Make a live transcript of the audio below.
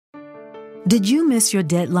Did you miss your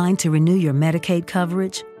deadline to renew your Medicaid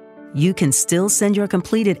coverage? You can still send your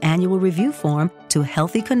completed annual review form to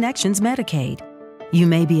Healthy Connections Medicaid. You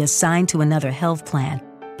may be assigned to another health plan,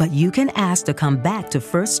 but you can ask to come back to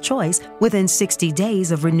First Choice within 60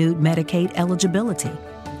 days of renewed Medicaid eligibility.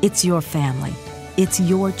 It's your family. It's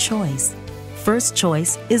your choice. First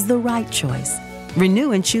Choice is the right choice.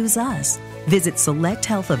 Renew and choose us. Visit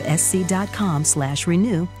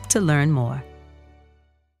selecthealthofsc.com/renew to learn more.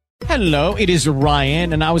 Hello, it is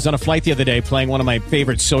Ryan, and I was on a flight the other day playing one of my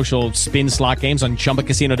favorite social spin slot games on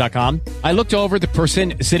ChumbaCasino.com. I looked over at the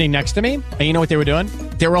person sitting next to me, and you know what they were doing?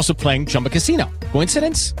 They were also playing Chumba Casino.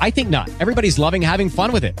 Coincidence? I think not. Everybody's loving having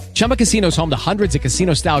fun with it. Chumba Casino is home to hundreds of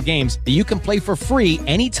casino-style games that you can play for free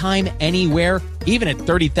anytime, anywhere, even at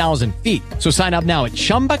 30,000 feet. So sign up now at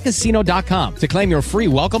ChumbaCasino.com to claim your free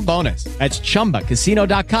welcome bonus. That's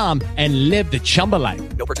ChumbaCasino.com and live the Chumba life.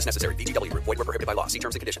 No purchase necessary. VGW. Void where prohibited by law. See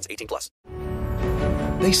terms and conditions. 18+.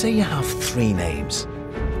 They say you have three names.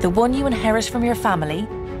 The one you inherit from your family.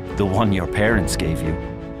 The one your parents gave you.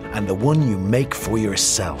 And the one you make for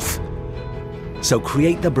yourself. So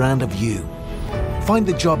create the brand of you. Find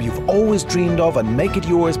the job you've always dreamed of and make it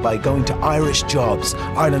yours by going to Irish Jobs,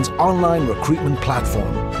 Ireland's online recruitment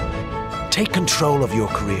platform. Take control of your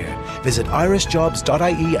career. Visit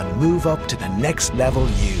irishjobs.ie and move up to the next level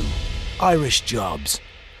you. Irish Jobs.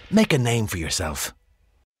 Make a name for yourself.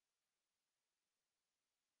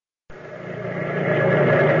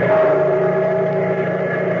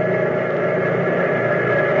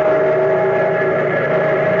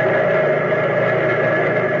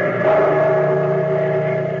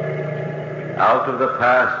 Out of the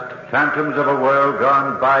past, phantoms of a world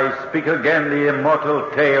gone by, speak again the immortal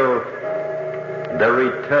tale, The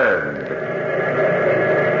Returned.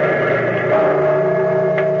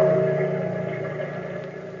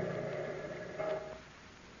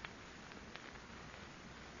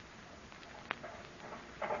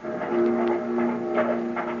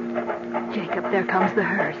 Jacob, there comes the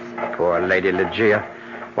hearse. Poor Lady Ligeia.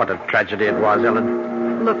 What a tragedy it was, Ellen.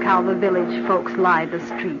 Look how the village folks lie the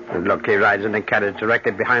street. And look, he rides in a carriage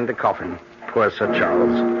directly behind the coffin. Poor Sir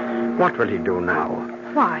Charles. What will he do now?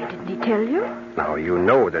 Why, didn't he tell you? Now, you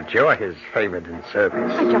know that you're his favorite in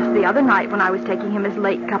service. Just the other night when I was taking him his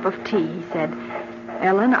late cup of tea, he said,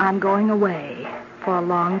 Ellen, I'm going away for a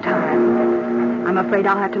long time. I'm afraid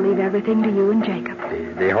I'll have to leave everything to you and Jacob.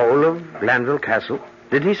 The whole of Glanville Castle?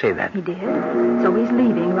 Did he say that? He did. So he's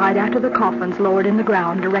leaving right after the coffin's lowered in the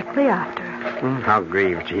ground, directly after. How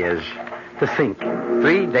grieved he is. To think,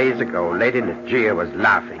 3 days ago, Lady Ligeia was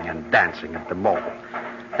laughing and dancing at the ball.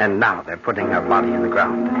 And now they're putting her body in the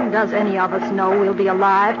ground. Does any of us know we'll be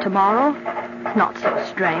alive tomorrow? It's not so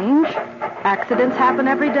strange. Accidents happen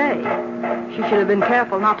every day. She should have been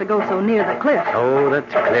careful not to go so near the cliff. Oh, that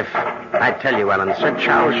cliff. I tell you, Ellen, Sir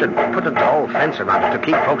Charles should put a tall fence around it to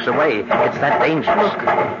keep folks away. It's that dangerous.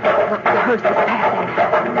 Look, the hearse is passing.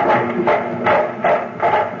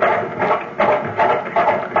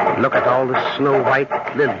 Look at all the snow-white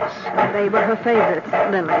lilies. They were her favorites,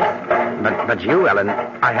 lilies. But you, Ellen,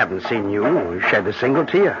 I haven't seen you shed a single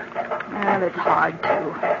tear. Well, it's hard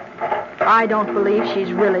to. I don't believe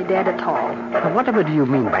she's really dead at all. Whatever do you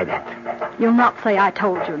mean by that? You'll not say I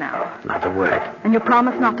told you now. Not a word. And you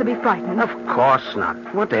promise not to be frightened? Of course not.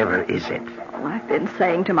 Whatever is it? Well, I've been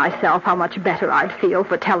saying to myself how much better I'd feel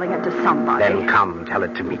for telling it to somebody. Then come, tell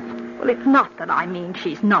it to me. Well, it's not that I mean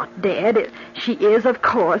she's not dead. She is, of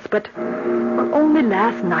course, but... Well, only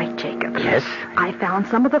last night, Jacob. Yes? I found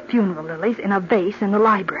some of the funeral lilies in a vase in the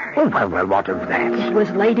library. Oh, well, what of that? It was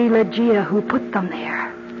Lady Ligeia who put them there.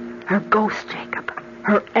 Her ghost, Jacob.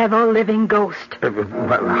 Her ever-living ghost.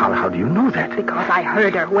 Well, how do you know that? Because I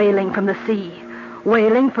heard her wailing from the sea.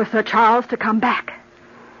 Wailing for Sir Charles to come back.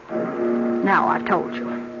 Now I've told you.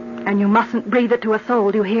 And you mustn't breathe it to a soul,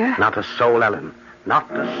 do you hear? Not a soul, Ellen.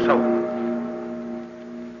 Not a soul.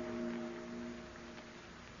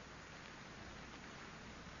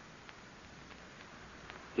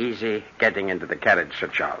 Easy getting into the carriage, Sir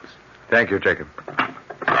Charles. Thank you, Jacob.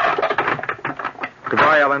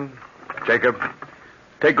 Goodbye, Ellen. Jacob,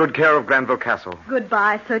 take good care of Glanville Castle.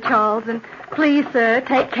 Goodbye, Sir Charles, and please, sir,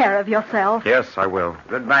 take care of yourself. Yes, I will.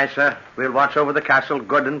 Goodbye, sir. We'll watch over the castle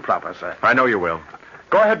good and proper, sir. I know you will.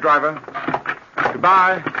 Go ahead, driver.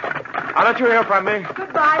 Goodbye. I'll let you hear from me.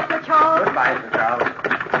 Goodbye, Sir Charles. Goodbye, Sir Charles.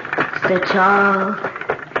 Sir Charles.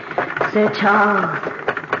 Sir Charles.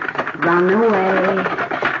 Run away.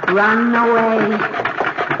 Run away.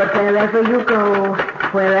 But wherever you go,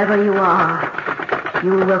 wherever you are,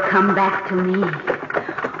 you will come back to me.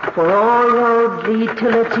 For all roads lead to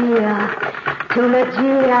Ligeia, to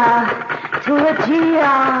Ligeia, to Ligeia.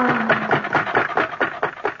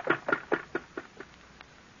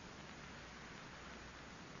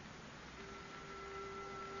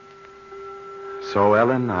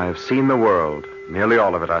 Ellen, I've seen the world. Nearly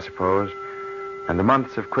all of it, I suppose. And the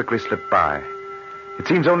months have quickly slipped by. It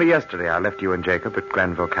seems only yesterday I left you and Jacob at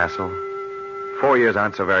Granville Castle. 4 years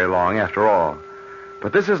aren't so very long, after all.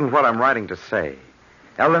 But this isn't what I'm writing to say.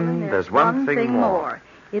 Ellen, there's one thing more.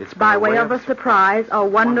 It's by way of a surprise, a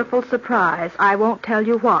wonderful surprise. I won't tell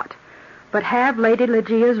you what. But have Lady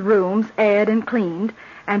Legia's rooms aired and cleaned,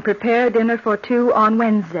 and prepare dinner for 2 on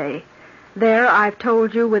Wednesday. There I've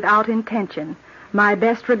told you without intention. My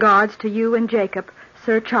best regards to you and Jacob,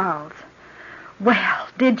 Sir Charles. Well,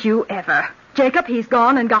 did you ever? Jacob, he's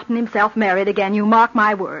gone and gotten himself married again. You mark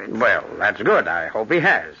my words. Well, that's good. I hope he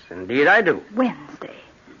has. Indeed, I do. Wednesday.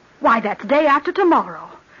 Why, that's day after tomorrow.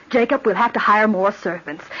 Jacob, we'll have to hire more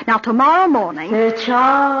servants. Now, tomorrow morning... Sir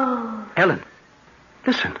Charles. Ellen,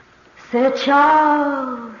 listen. Sir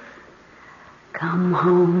Charles. Come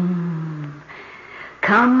home.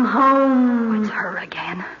 Come home. It's her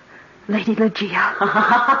again. Lady Legia.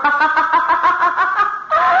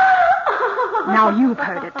 Now you've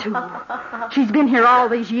heard it, too. She's been here all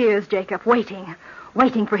these years, Jacob, waiting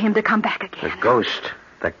for him to come back again. The ghost.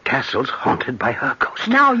 The castle's haunted by her ghost.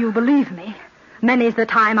 Now you believe me. Many's the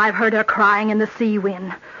time I've heard her crying in the sea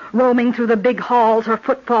wind, roaming through the big halls, her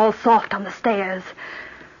footfalls soft on the stairs.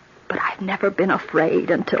 But I've never been afraid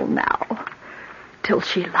until now. Till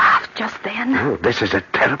she laughed just then. Oh, this is a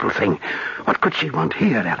terrible thing. What could she want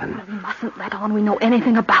here, Ellen? We mustn't let on we know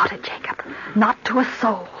anything about it, Jacob. Not to a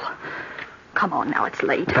soul. Come on now, it's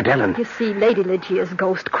late. But, Ellen... You see, Lady Legia's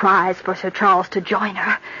ghost cries for Sir Charles to join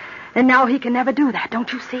her. And now he can never do that,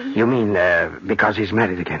 don't you see? You mean because he's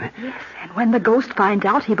married again? Yes, and when the ghost finds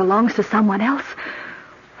out he belongs to someone else,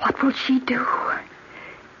 what will she do?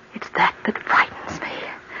 It's that frightens me.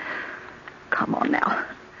 Come on now.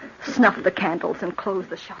 Snuff the candles and close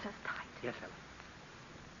the shutters tight. Yes, Ellen.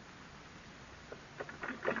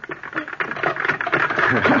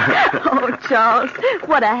 Oh, Charles,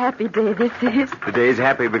 what a happy day this is. The day's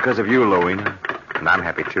happy because of you, Louina. And I'm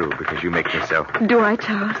happy, too, because you make me so. Do I,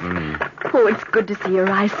 Charles? Oh, it's good to see your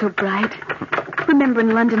eyes so bright. Remember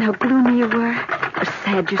in London how gloomy you were? How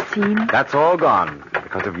sad you seemed? That's all gone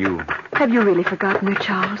because of you. Have you really forgotten her,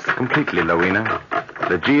 Charles? Completely, Louina.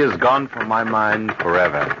 Legia's gone from my mind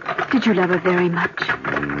forever. Did you love her very much?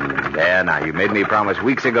 There, now, you made me promise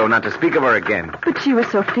weeks ago not to speak of her again. But she was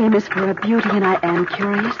so famous for her beauty, and I am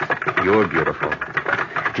curious. You're beautiful.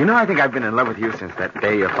 Do you know, I think I've been in love with you since that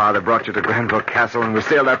day your father brought you to Granville Castle and we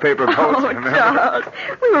sailed our paper boats. Oh, remember? Charles,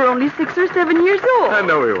 we were only 6 or 7 years old. I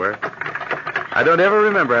know we were. I don't ever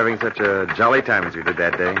remember having such a jolly time as we did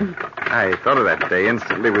that day. I thought of that day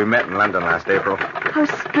instantly we met in London last April. How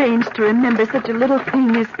strange to remember such a little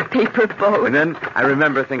thing as paper boats. And then I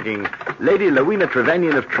remember thinking, Lady Louina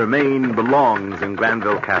Trevanion of Tremaine belongs in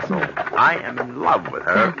Granville Castle. I am in love with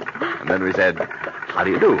her. And then we said, how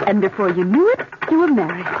do you do? And before you knew it, you were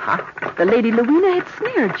married. Uh-huh. The Lady Louina had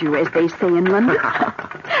snared you, as they say in London.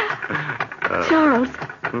 Charles.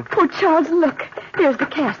 Oh, Charles, look. There's the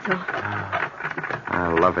castle. I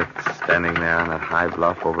love it, standing there on that high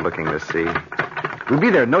bluff overlooking the sea. We'll be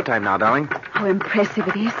there in no time now, darling. How impressive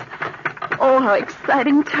it is. Oh, how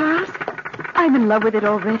exciting, Charles. I'm in love with it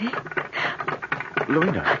already.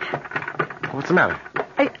 Louina, what's the matter?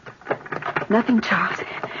 Nothing, Charles.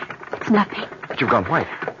 It's nothing. But you've gone white.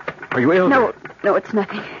 Are you ill? No, it's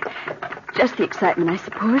nothing. Just the excitement, I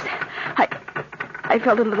suppose. I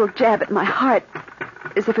felt a little jab at my heart,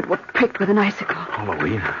 as if it were pricked with an icicle. Oh,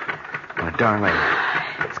 Louina. My darling.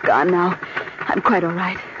 It's gone now. I'm quite all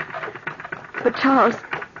right. But, Charles...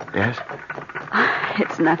 Yes?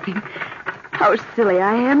 It's nothing. How silly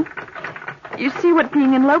I am. You see what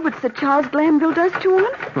being in love with Sir Charles Glanville does to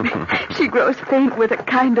one? She grows faint with a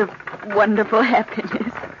kind of wonderful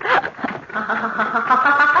happiness.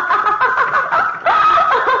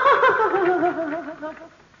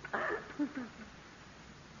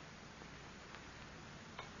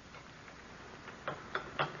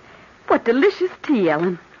 What delicious tea,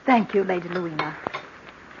 Ellen. Thank you, Lady Louina.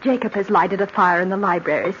 Jacob has lighted a fire in the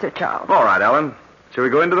library, Sir Charles. All right, Ellen. Shall we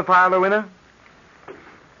go into the fire, Louina?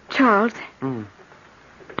 Charles,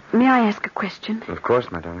 may I ask a question? Of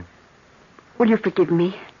course, my darling. Will you forgive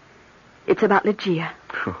me? It's about Legia.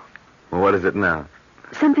 Well, what is it now?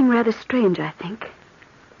 Something rather strange, I think.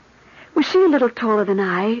 Was she a little taller than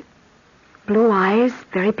I? Blue eyes,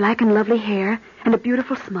 very black and lovely hair, and a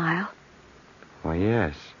beautiful smile. Why,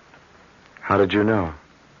 yes. How did you know?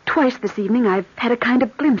 Twice this evening I've had a kind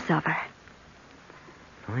of glimpse of her.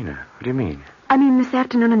 Louina, what do you mean? I mean this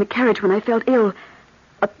afternoon in the carriage when I felt ill.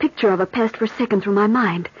 A picture of her passed for a second through my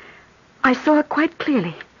mind. I saw her quite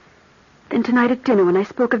clearly. Then tonight at dinner when I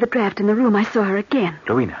spoke of the draft in the room, I saw her again.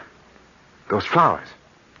 Louina, Those flowers.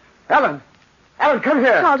 Ellen! Ellen, come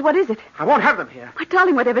here. Charles, what is it? I won't have them here. My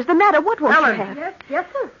darling, whatever's the matter? What won't Ellen. you have? Yes,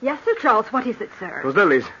 sir. Yes, sir, Charles. What is it, sir? Those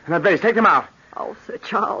lilies in that vase. Take them out. Oh, Sir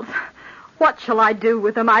Charles, what shall I do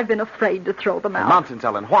with them? I've been afraid to throw them out. Nonsense,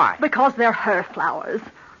 Ellen. Why? Because they're her flowers.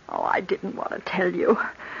 Oh, I didn't want to tell you.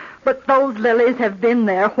 But those lilies have been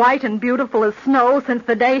there, white and beautiful as snow, since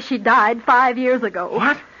the day she died 5 years ago.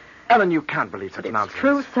 What? Ellen, you can't believe such It's nonsense.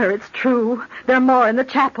 true, sir. It's true. There are more in the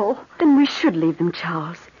chapel. Then we should leave them,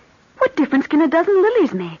 Charles. What difference can a dozen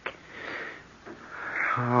lilies make?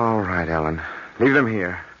 All right, Ellen. Leave them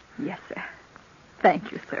here. Yes, sir.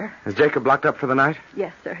 Thank you, sir. Is Jacob locked up for the night?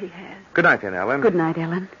 Yes, sir, he has. Good night, then, Ellen. Good night,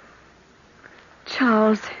 Ellen.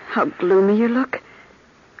 Charles, how gloomy you look.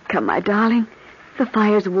 Come, my darling. The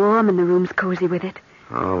fire's warm and the room's cozy with it.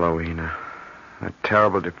 Oh, Louina. That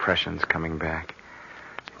terrible depression's coming back.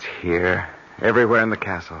 It's here, everywhere in the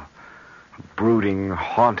castle. A brooding,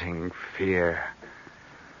 haunting fear.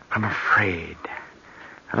 I'm afraid.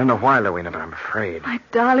 I don't know why, Louina, but I'm afraid. My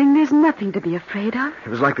darling, there's nothing to be afraid of. It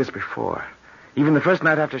was like this before. Even the first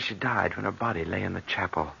night after she died, when her body lay in the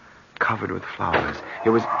chapel, covered with flowers. It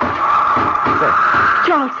was... There.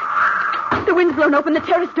 Charles, the wind's blown open the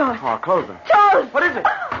terrace doors. Oh, close them. Charles! What is it?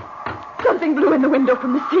 Something blew in the window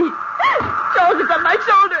from the sea. Charles, it's on my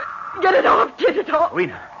shoulder. Get it off. Get it off.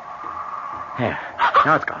 Louina. There.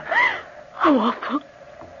 Now it's gone. How awful.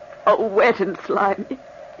 Oh, wet and slimy.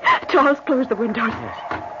 Charles, close the windows. Yes.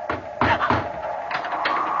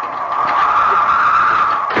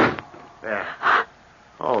 There.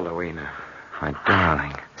 Oh, Louina. My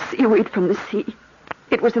darling. Seaweed from the sea.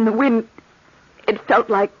 It was in the wind. It felt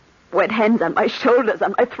like wet hands on my shoulders,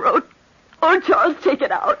 on my throat. Oh, Charles, take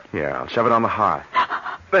it out. Here, I'll shove it on the hearth.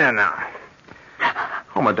 There now.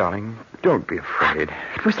 Oh, my darling, don't be afraid.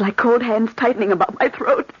 It was like cold hands tightening about my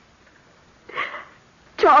throat.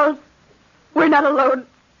 Charles, we're not alone.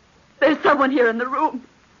 There's someone here in the room.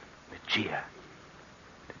 Lucia.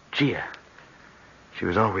 Lucia. She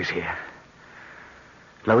was always here.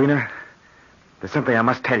 Louina, there's something I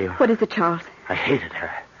must tell you. What is it, Charles? I hated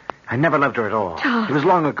her. I never loved her at all. Charles. It was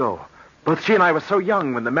long ago. Both she and I were so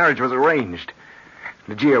young when the marriage was arranged.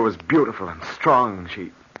 Lucia was beautiful and strong.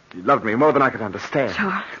 She loved me more than I could understand.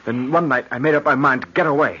 Charles. Then one night I made up my mind to get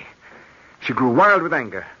away. She grew wild with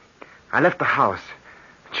anger. I left the house.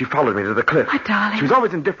 She followed me to the cliff. My darling. She was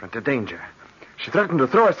always indifferent to danger. She threatened to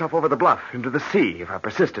throw herself over the bluff into the sea if I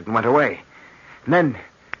persisted and went away. And then,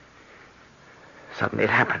 suddenly it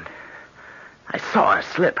happened. I saw her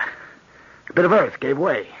slip. A bit of earth gave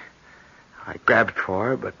way. I grabbed for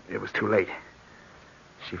her, but it was too late.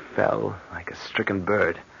 She fell like a stricken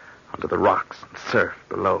bird onto the rocks and surf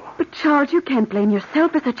below. But, Charles, you can't blame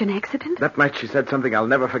yourself for such an accident. That night she said something I'll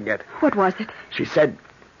never forget. What was it? She said,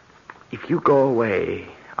 if you go away,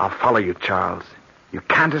 I'll follow you, Charles. You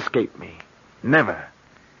can't escape me. Never.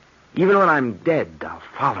 Even when I'm dead, I'll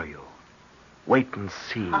follow you. Wait and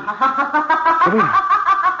see. Louina,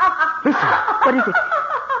 listen. What is it?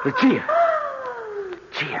 Lucia.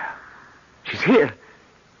 Lucia. She's here.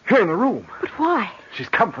 Here in the room. But why? She's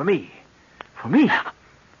come for me. For me.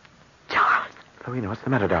 Charles. Louina, what's the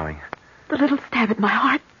matter, darling? The little stab at my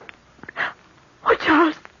heart. Oh,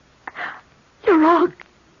 Charles. You're wrong.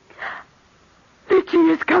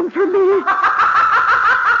 Lucia's come for me.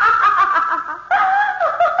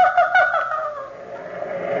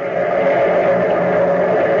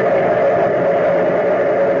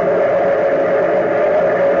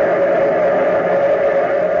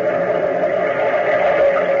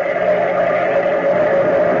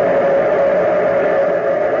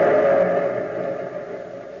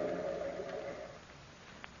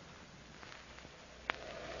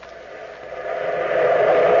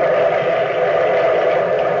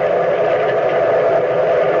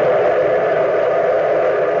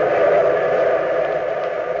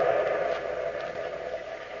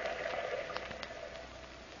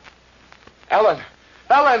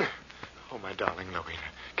 Ellen! Oh, my darling Louina.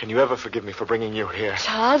 Can you ever forgive me for bringing you here?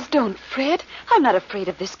 Charles, don't fret. I'm not afraid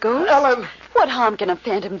of this ghost. Ellen! What harm can a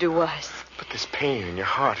phantom do us? But this pain in your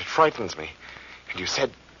heart, it frightens me. And you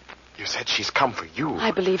said she's come for you.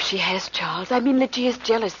 I believe she has, Charles. I mean, Lygia's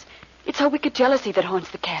jealous. It's her wicked jealousy that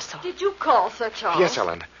haunts the castle. Did you call, Sir Charles? Yes,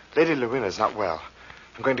 Ellen. Lady Louina's not well.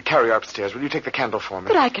 I'm going to carry her upstairs. Will you take the candle for me?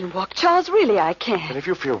 But I can walk, Charles. Really, I can. And if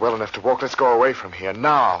you feel well enough to walk, let's go away from here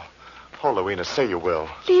now. Oh, Louina, say you will.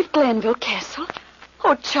 Leave Glenville Castle?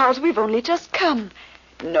 Oh, Charles, we've only just come.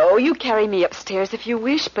 No, you carry me upstairs if you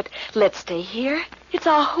wish, but let's stay here. It's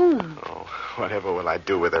our home. Oh, whatever will I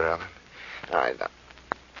do with her, Ellen? All right, now.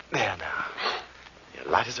 There now. You're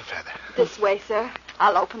light as a feather. This way, sir.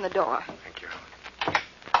 I'll open the door. Thank you.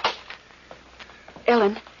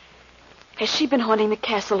 Ellen, has she been haunting the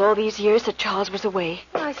castle all these years that Charles was away?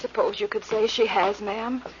 I suppose you could say she has,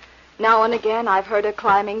 ma'am. Now and again I've heard her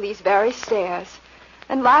climbing these very stairs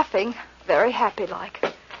and laughing, very happy-like.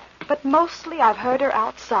 But mostly I've heard her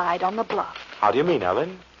outside on the bluff. How do you mean,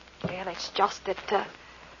 Ellen? Well, it's just that,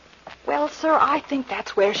 well, sir, I think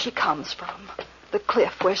that's where she comes from. The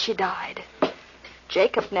cliff where she died.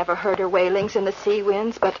 Jacob never heard her wailings in the sea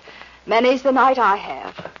winds, but many's the night I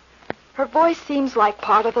have. Her voice seems like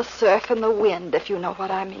part of the surf and the wind, if you know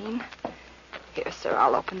what I mean. Here, sir,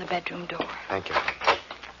 I'll open the bedroom door. Thank you.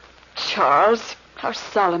 Charles, how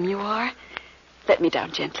solemn you are. Let me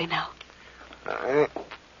down gently now. There.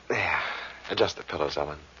 Adjust the pillows,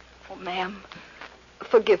 Ellen. Oh, ma'am,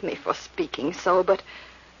 forgive me for speaking so, but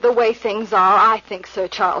the way things are, I think Sir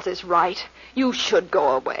Charles is right. You should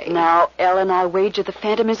go away. Now, Ellen, I'll wager the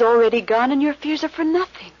Phantom is already gone and your fears are for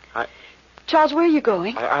nothing. Charles, where are you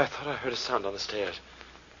going? I thought I heard a sound on the stairs.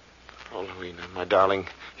 Oh, Louina, my darling,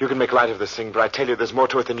 you can make light of this thing, but I tell you there's more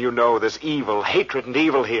to it than you know. There's evil, hatred and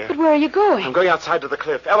evil here. But where are you going? I'm going outside to the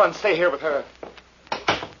cliff. Ellen, stay here with her.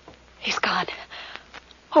 He's gone.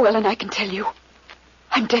 Oh, Ellen, I can tell you.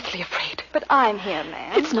 I'm deathly afraid. But I'm here,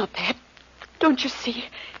 ma'am. It's not that. Don't you see?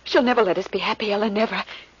 She'll never let us be happy, Ellen, never.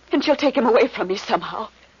 And she'll take him away from me somehow.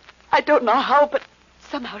 I don't know how, but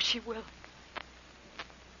somehow she will.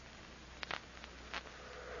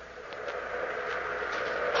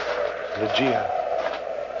 Lucia,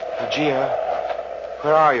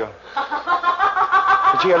 where are you?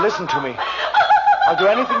 Lucia, listen to me. I'll do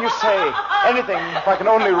anything you say. Anything, if I can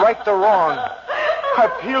only right the wrong. I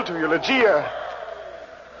appeal to you, Lucia.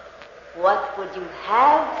 What would you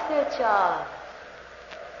have, Sir Charles?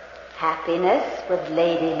 Happiness with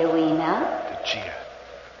Lady Louina? Lucia,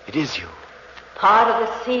 it is you. Part of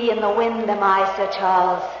the sea and the wind am I, Sir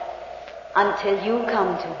Charles, until you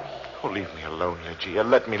come to me. Oh, leave me alone, Lucia.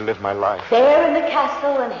 Let me live my life. There in the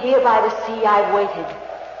castle and here by the sea I've waited.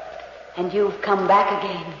 And you've come back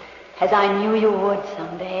again, as I knew you would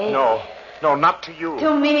someday. No, not to you.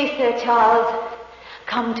 To me, Sir Charles.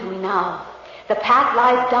 Come to me now. The path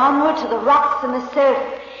lies downward to the rocks and the surf.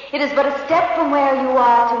 It is but a step from where you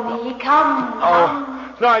are to me. Come.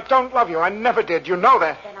 No, I don't love you. I never did. You know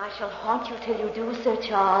that. Then I shall haunt you till you do, Sir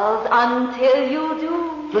Charles. Until you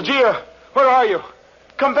do. Lucia, where are you?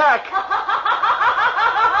 Come back.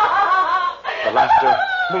 The laughter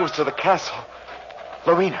moves to the castle.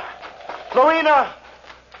 Louina.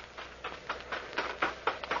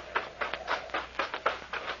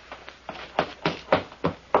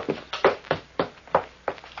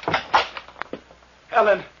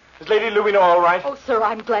 Ellen, is Lady Louina all right? Oh, sir,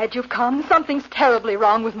 I'm glad you've come. Something's terribly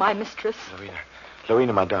wrong with my mistress.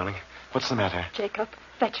 Louina, my darling, what's the matter? Jacob,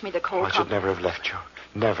 fetch me the cold I should never have left you.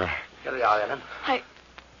 Never. Here we are, Ellen.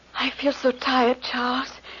 I feel so tired,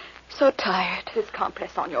 Charles. So tired. This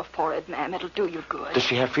compress on your forehead, ma'am. It'll do you good. Does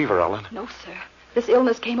she have fever, Ellen? No, sir. This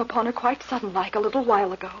illness came upon her quite sudden-like a little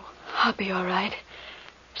while ago. I'll be all right.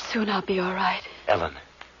 Soon I'll be all right. Ellen,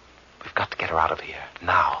 we've got to get her out of here.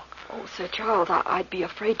 Now. Oh, Sir Charles, I'd be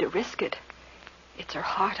afraid to risk it. It's her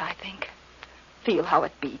heart, I think. Feel how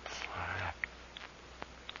it beats.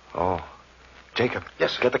 Oh. Jacob.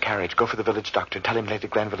 Yes, sir. Get the carriage. Go for the village doctor. Tell him Lady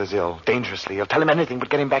Glanville is ill. Dangerously ill. Tell him anything, but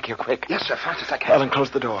get him back here quick. Yes, sir. Fast as I can. Ellen, close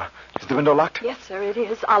the door. Is the window locked? Yes, sir, it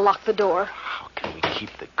is. I'll lock the door. How can we keep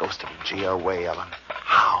the ghost of Lucia away, Ellen?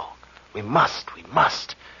 How? We must.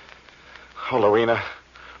 Oh, Louina,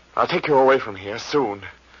 I'll take you away from here soon.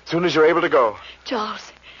 Soon as you're able to go.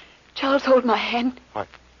 Charles, hold my hand. Why,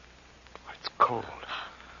 it's cold.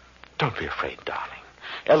 Don't be afraid, darling.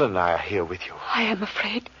 Ellen and I are here with you. I am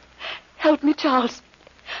afraid. Help me, Charles.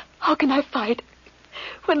 How can I fight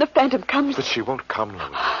when the Phantom comes? But she won't come,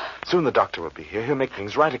 Louina. Soon the doctor will be here. He'll make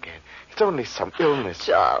things right again. It's only some illness.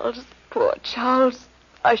 Charles, poor Charles.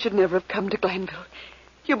 I should never have come to Glanville.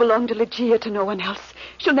 You belong to Ligeia, to no one else.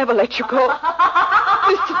 She'll never let you go.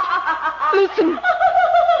 Listen.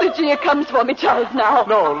 Ligeia comes for me, Charles, now.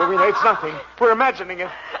 No, Louina, it's nothing. We're imagining it.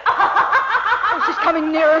 Oh, she's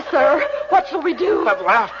coming nearer, sir. What shall we do? That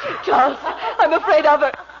laughter. Charles, I'm afraid of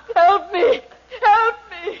her. Help me.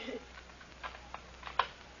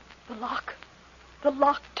 The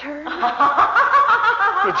lock turned.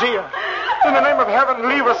 Ligeia, in the name of heaven,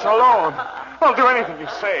 leave us alone. I'll do anything you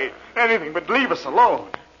say. Anything, but leave us alone.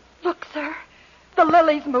 Look, sir. The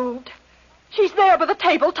lilies moved. She's there by the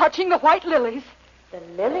table touching the white lilies. The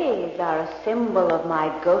lilies are a symbol of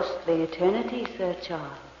my ghostly eternity, Sir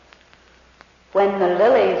Charles. When the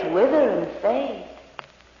lilies wither and fade,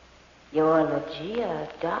 your Ligeia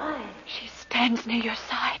dies. She stands near your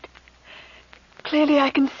side. Clearly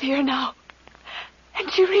I can see her now.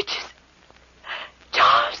 And she reaches.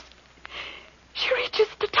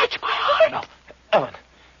 touch my heart. No. Ellen,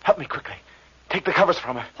 help me quickly. Take the covers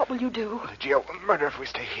from her. What will you do? Legia will murder if we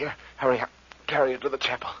stay here. Hurry up. Carry her to the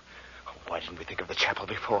chapel. Oh, why didn't we think of the chapel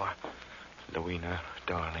before? Louina,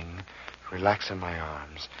 darling, relax in my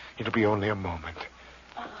arms. It'll be only a moment.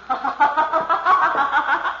 Sir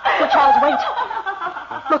Charles, wait.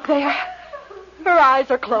 Look there. Her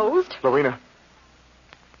eyes are closed. Louina.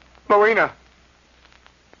 Louina.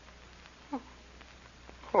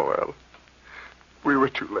 Oh, Ellen. We were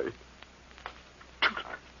too late. Too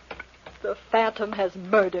late. The Phantom has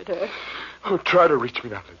murdered her. Oh, try to reach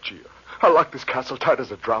me now, Legia. I'll lock this castle tight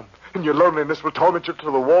as a drum, and your loneliness will torment you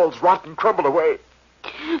till the walls rot and crumble away.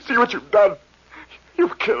 See what you've done.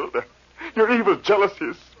 You've killed her. Your evil jealousy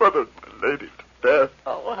has smothered my lady to death.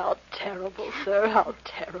 Oh, how terrible, sir, how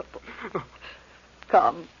terrible.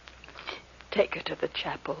 Come, take her to the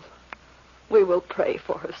chapel. We will pray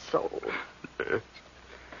for her soul. Yes,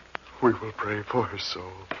 we will pray for her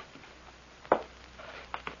soul.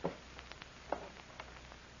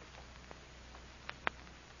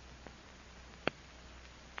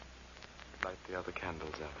 Light the other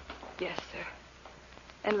candles, Ellen. Yes, sir.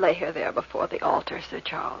 And lay her there before the altar, Sir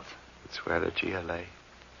Charles. It's where Legia lay.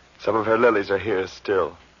 Some of her lilies are here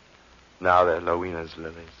still. Now they're Louina's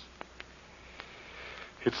lilies.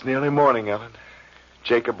 It's nearly morning, Ellen.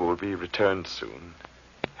 Jacob will be returned soon.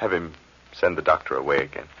 Have him send the doctor away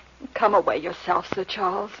again. Come away yourself, Sir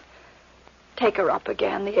Charles. Take her up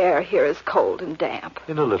again. The air here is cold and damp.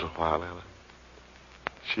 In a little while, Ellen.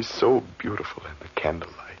 She's so beautiful in the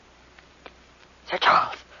candlelight. Sir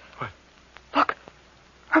Charles. What? Look.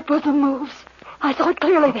 Her bosom moves. I saw it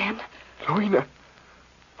clearly then. Louina.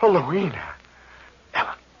 Oh, Louina.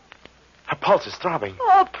 Ellen. Her pulse is throbbing.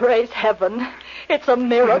 Oh, praise heaven. It's a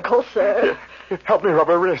miracle, sir. Here, help me rub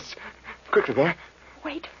her wrist. Quickly there.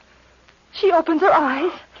 Wait. She opens her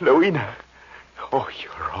eyes. Louina. Oh,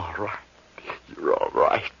 you're all right. You're all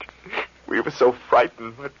right. We were so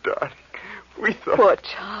frightened, my darling. We thought... Poor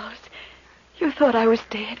Charles. You thought I was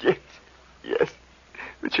dead. Yes. Yes.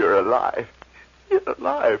 But you're alive. You're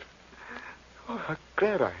alive. Oh, how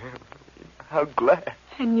glad I am. How glad.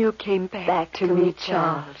 And you came back to me,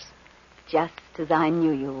 Charles. Just as I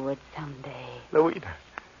knew you would someday. Louina,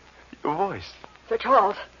 your voice. Sir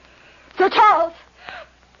Charles. Sir Charles!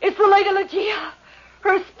 It's the Lady Legia.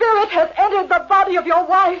 Her spirit has entered the body of your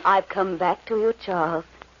wife. I've come back to you, Charles.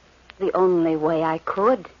 The only way I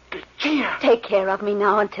could. Legia! Take care of me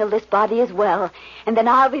now until this body is well, and then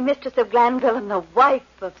I'll be mistress of Glanville and the wife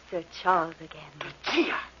of Sir Charles again.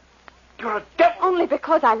 Legia! You're a devil! Only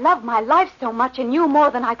because I love my life so much and you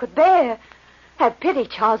more than I could bear. Have pity,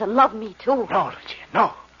 Charles, and love me, too. No, Legia,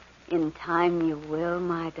 no. In time you will,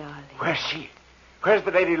 my darling. Where's she? Where's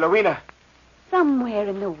the Lady Louina? Somewhere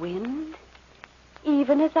in the wind,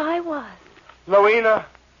 even as I was. Louina!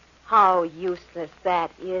 How useless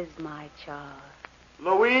that is, my Charles.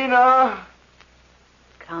 Louina!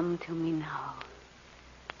 Come to me now,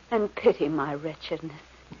 and pity my wretchedness,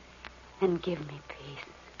 and give me peace.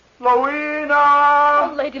 Louina!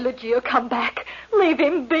 Oh, Lady Legia, come back. Leave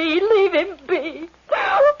him be. Leave him be.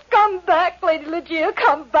 Come back, Lady Legia,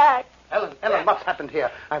 come back. Ellen, what's happened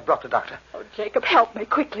here? I've brought the doctor. Oh, Jacob, help me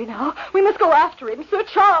quickly now. We must go after him, Sir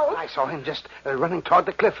Charles. I saw him just running toward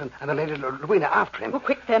the cliff and the Lady Louina after him. Oh,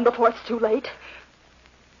 quick then, before it's too late.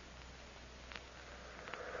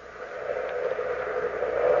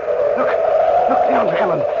 Look yonder,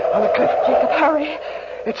 Ellen, on the cliff. Jacob, hurry.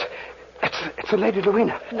 It's the Lady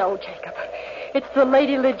Louina. No, Jacob. It's the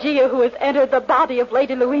Lady Legia who has entered the body of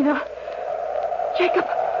Lady Louina. Jacob,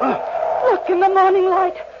 look in the morning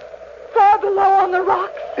light. Far below on the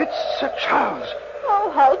rocks. It's Sir Charles.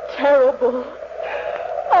 Oh, how terrible.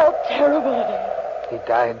 How terrible it is. He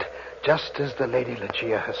died just as the Lady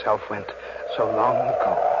Legia herself went so long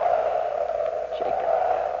ago. Jacob,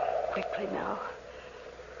 quickly now.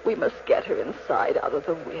 We must get her inside out of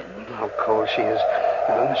the wind. How cold she is.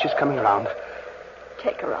 Ellen, she's coming around.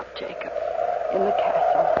 Take her up, Jacob. In the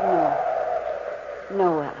castle.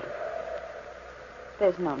 No, Ellen.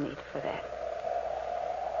 There's no need for that.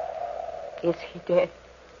 Is he dead?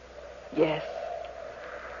 Yes.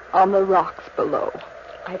 On the rocks below.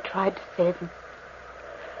 I tried to save him.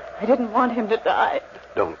 I didn't want him to die.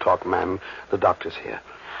 Don't talk, ma'am. The doctor's here.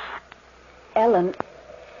 Ellen,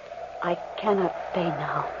 I cannot stay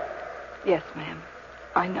now. Yes, ma'am.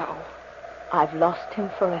 I know. I've lost him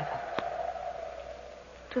forever.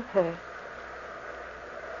 To her.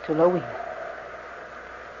 To Louina.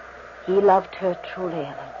 He loved her truly,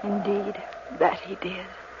 Ellen. Indeed, that he did.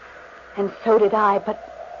 And so did I, but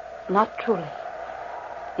not truly.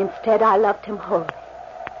 Instead, I loved him wholly.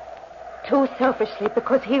 too selfishly,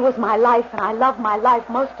 because he was my life, and I love my life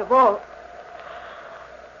most of all.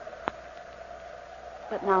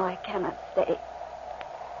 But now I cannot stay.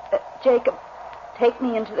 Jacob, take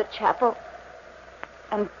me into the chapel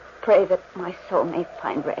and pray that my soul may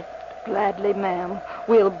find rest. Gladly, ma'am.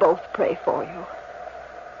 We'll both pray for you.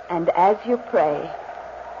 And as you pray,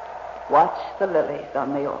 watch the lilies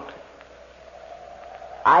on the altar.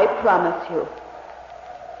 I promise you,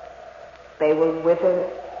 they will wither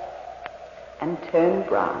and turn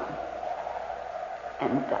brown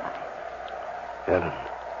and die. Helen.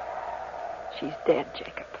 She's dead,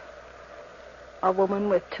 Jacob. A woman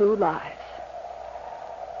with 2 lives.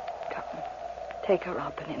 Come, take her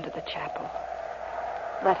up and into the chapel.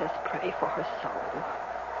 Let us pray for her soul.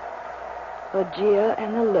 Legia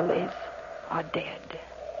and the lilies are dead.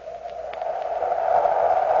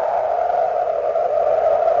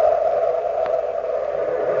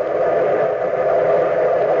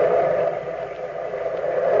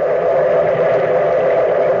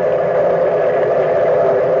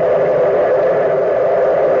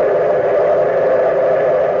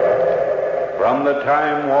 From the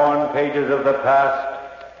time-worn pages of the past,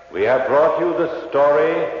 we have brought you the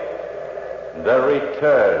story, The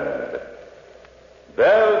Returned.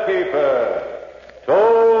 Bellkeeper,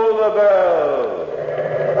 toll the bell.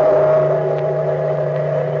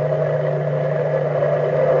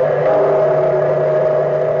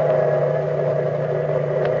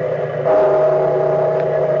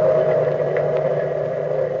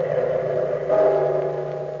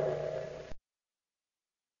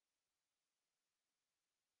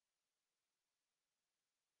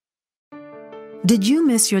 Did you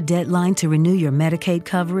miss your deadline to renew your Medicaid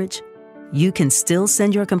coverage? You can still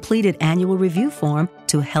send your completed annual review form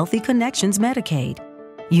to Healthy Connections Medicaid.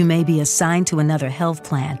 You may be assigned to another health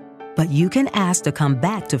plan, but you can ask to come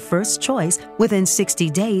back to First Choice within 60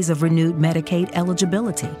 days of renewed Medicaid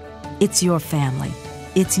eligibility. It's your family.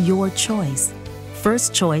 It's your choice.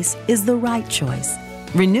 First Choice is the right choice.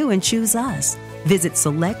 Renew and choose us. Visit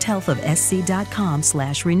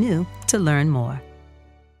selecthealthofsc.com/renew to learn more.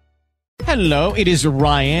 Hello, it is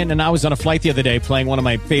Ryan, and I was on a flight the other day playing one of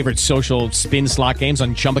my favorite social spin slot games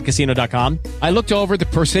on ChumbaCasino.com. I looked over at the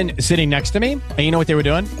person sitting next to me, and you know what they were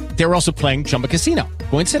doing? They were also playing Chumba Casino.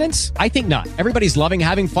 Coincidence? I think not. Everybody's loving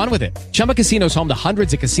having fun with it. Chumba Casino is home to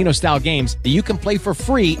hundreds of casino-style games that you can play for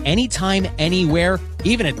free anytime, anywhere,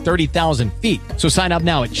 even at 30,000 feet. So sign up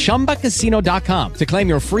now at ChumbaCasino.com to claim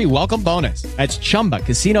your free welcome bonus. That's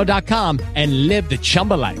ChumbaCasino.com and live the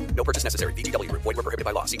Chumba life. No purchase necessary. VGW. Void where prohibited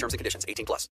by law. See terms and conditions. 18+.